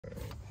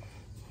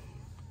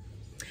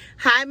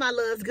Hi, my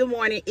loves. Good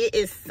morning. It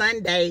is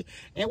Sunday.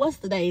 And what's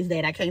today's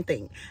date? I can't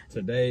think.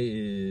 Today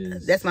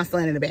is... That's my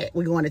son in the back.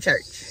 We're going to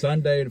church.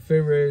 Sunday,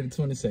 February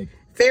 22nd.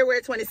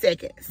 February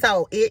 22nd.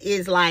 So it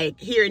is like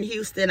here in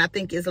Houston, I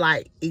think it's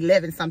like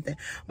 11 something.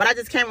 But I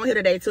just came on here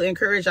today to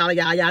encourage all of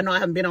y'all. Y'all know I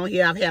haven't been on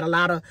here. I've had a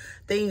lot of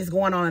things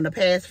going on in the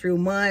past few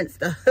months.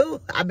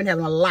 I've been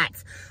having a lot.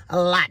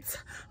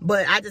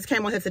 But I just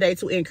came on here today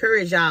to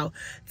encourage y'all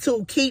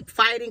to keep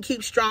fighting,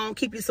 keep strong,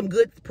 keep you some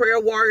good prayer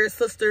warriors,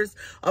 sisters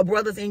or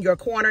brothers in your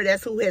corner.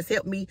 That's who has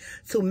helped me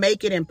to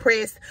make it and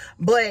press.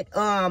 But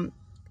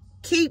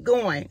keep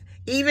going.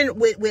 Even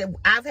with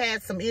I've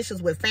had some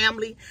issues with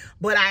family,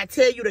 but I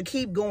tell you to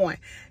keep going.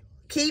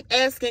 Keep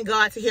asking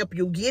God to help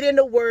you. Get in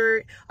the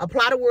word,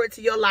 apply the word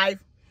to your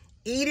life.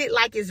 Eat it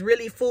like it's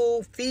really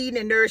food, feeding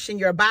and nourishing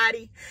your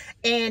body,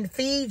 and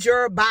feed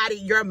your body,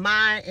 your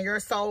mind, and your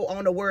soul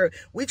on the word.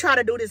 We try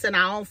to do this in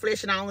our own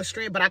flesh and our own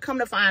strength, but I come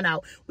to find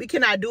out we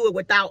cannot do it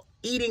without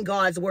eating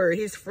God's word,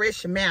 his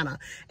fresh manna.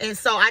 And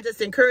so I just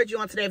encourage you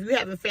on today, if you're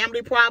having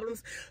family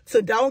problems,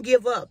 so don't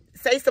give up.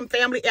 Say some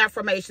family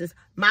affirmations.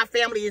 My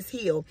family is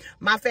healed.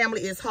 My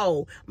family is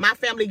whole. My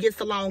family gets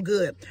along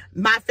good.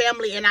 My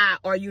family and I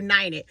are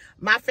united.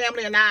 My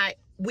family and I,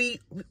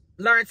 we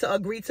learn to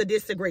agree to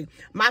disagree.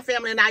 My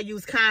family and I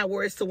use kind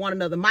words to one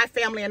another. My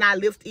family and I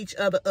lift each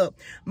other up.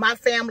 My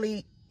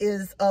family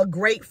is a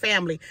great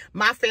family.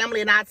 My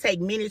family and I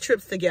take many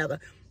trips together.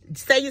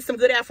 Say you some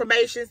good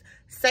affirmations.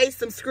 Say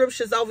some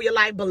scriptures over your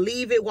life.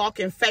 Believe it, walk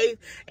in faith,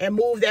 and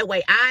move that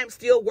way. I'm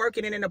still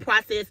working and in the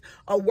process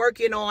of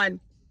working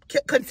on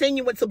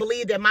continuing to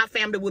believe that my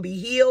family will be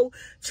healed,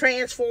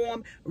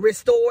 transformed,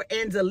 restored,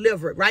 and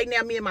delivered. Right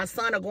now, me and my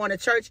son are going to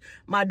church.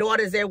 My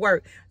daughter's at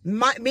work.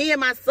 Me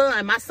and my son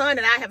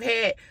and I have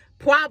had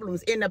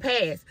problems in the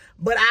past,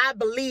 but I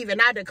believe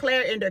and I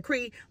declare and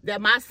decree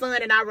that my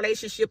son and our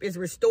relationship is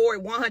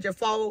restored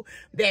 100-fold,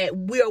 that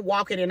we're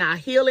walking in our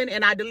healing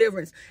and our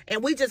deliverance.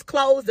 And we just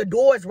close the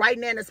doors right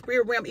now in the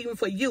spirit realm, even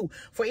for you,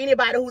 for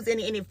anybody who's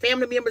in any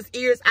family members'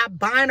 ears. I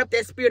bind up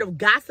that spirit of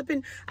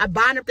gossiping. I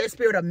bind up that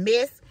spirit of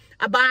mess.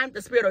 I bind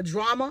the spirit of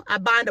drama. I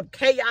bind up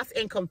chaos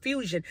and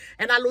confusion.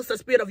 And I loose the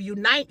spirit of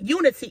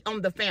unity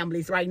on the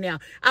families right now.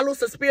 I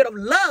loose the spirit of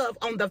love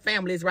on the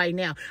families right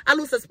now. I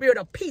loose the spirit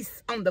of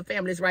peace on the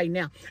families right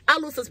now. I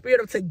loose the spirit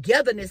of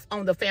togetherness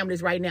on the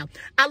families right now.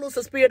 I loose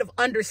the spirit of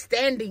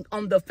understanding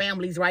on the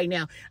families right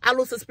now. I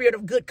loose the spirit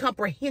of good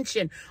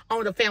comprehension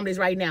on the families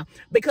right now.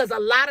 Because a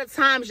lot of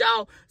times,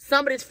 y'all,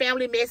 some of this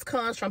family mess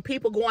comes from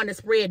people going to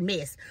spread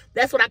mess.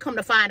 That's what I come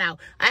to find out.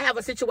 I have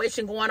a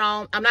situation going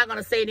on. I'm not going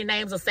to say any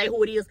names or say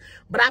who it is,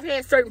 but I've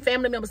had certain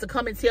family members to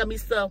come and tell me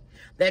stuff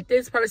that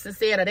this person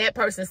said or that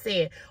person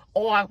said,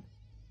 or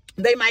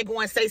they might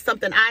go and say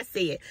something I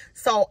said.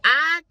 So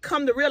I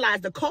come to realize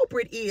the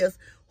culprit is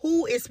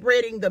who is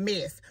spreading the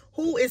mess,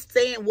 who is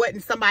saying what in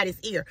somebody's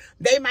ear.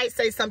 They might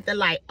say something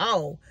like,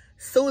 oh,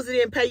 Susie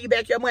didn't pay you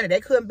back your money.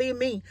 That couldn't be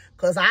me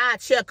because I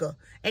check her.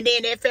 And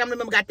then that family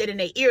member got that in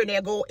their ear and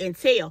they'll go and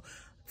tell.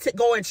 To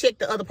go and check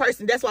the other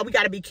person. That's why we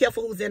got to be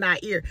careful who's in our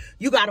ear.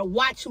 You got to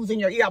watch who's in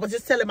your ear. I was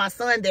just telling my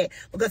son that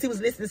because he was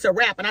listening to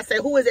rap, and I said,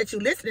 who is that you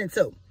listening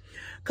to?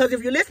 Because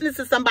if you're listening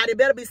to somebody, it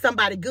better be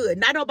somebody good.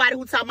 Not nobody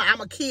who talking about, I'm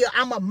a kill,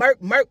 I'm a murk,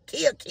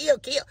 kill.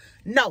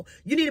 No,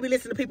 you need to be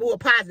listening to people who are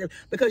positive,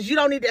 because you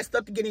don't need that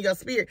stuff to get in your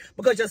spirit,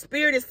 because your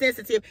spirit is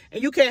sensitive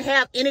and you can't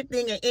have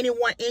anything and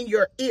anyone in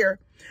your ear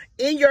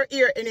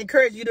and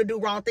encourage you to do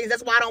wrong things.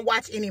 That's why I don't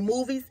watch any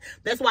movies.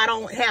 That's why I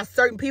don't have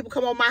certain people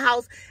come on my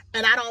house,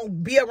 and I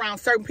don't be around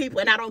certain people,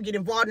 and I don't get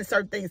involved in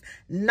certain things.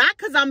 Not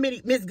because I'm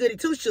Miss Goody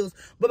Two Shoes,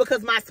 but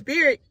because my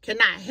spirit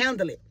cannot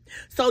handle it.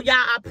 So y'all,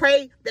 I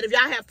pray that if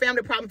y'all have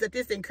family problems, that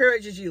this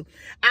encourages you.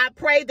 I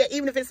pray that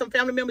even if it's some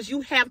family members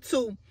you have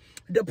to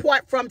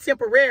depart from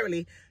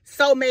temporarily,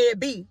 so may it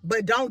be,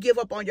 but don't give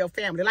up on your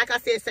family. Like I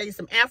said, say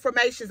some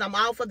affirmations. I'm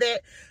all for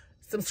that.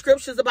 Some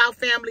scriptures about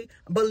family,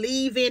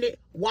 believe in it,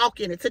 walk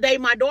in it. Today,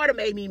 my daughter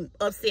made me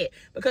upset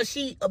because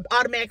she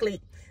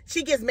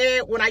gets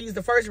mad when I use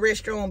the first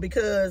restroom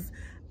because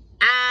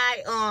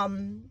I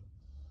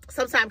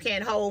sometimes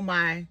can't hold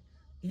my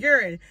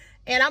urine.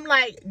 And I'm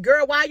like,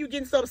 girl, why are you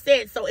getting so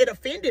upset? So it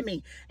offended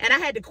me. And I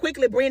had to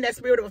quickly bring that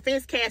spirit of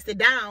offense, cast it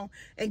down,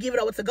 and give it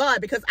over to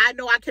God, because I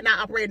know I cannot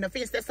operate in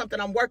offense. That's something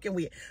I'm working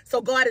with.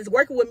 So God is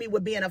working with me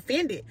with being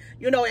offended,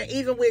 you know, and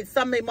even with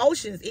some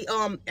emotions,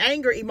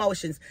 anger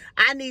emotions.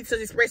 I need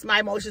to express my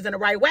emotions in the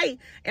right way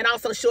and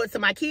also show it to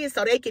my kids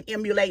so they can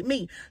emulate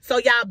me. So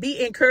y'all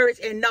be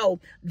encouraged and know,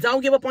 don't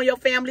give up on your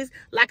families.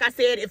 Like I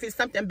said, if it's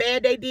something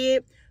bad they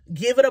did,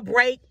 give it a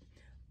break.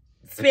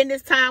 Spend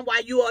this time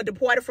while you are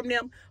departed from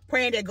them,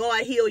 praying that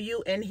God heal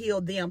you and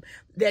heal them,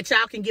 that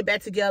y'all can get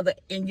back together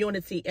in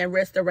unity and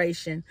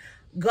restoration.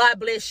 God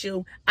bless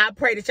you. I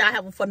pray that y'all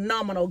have a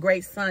phenomenal,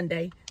 great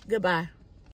Sunday. Goodbye.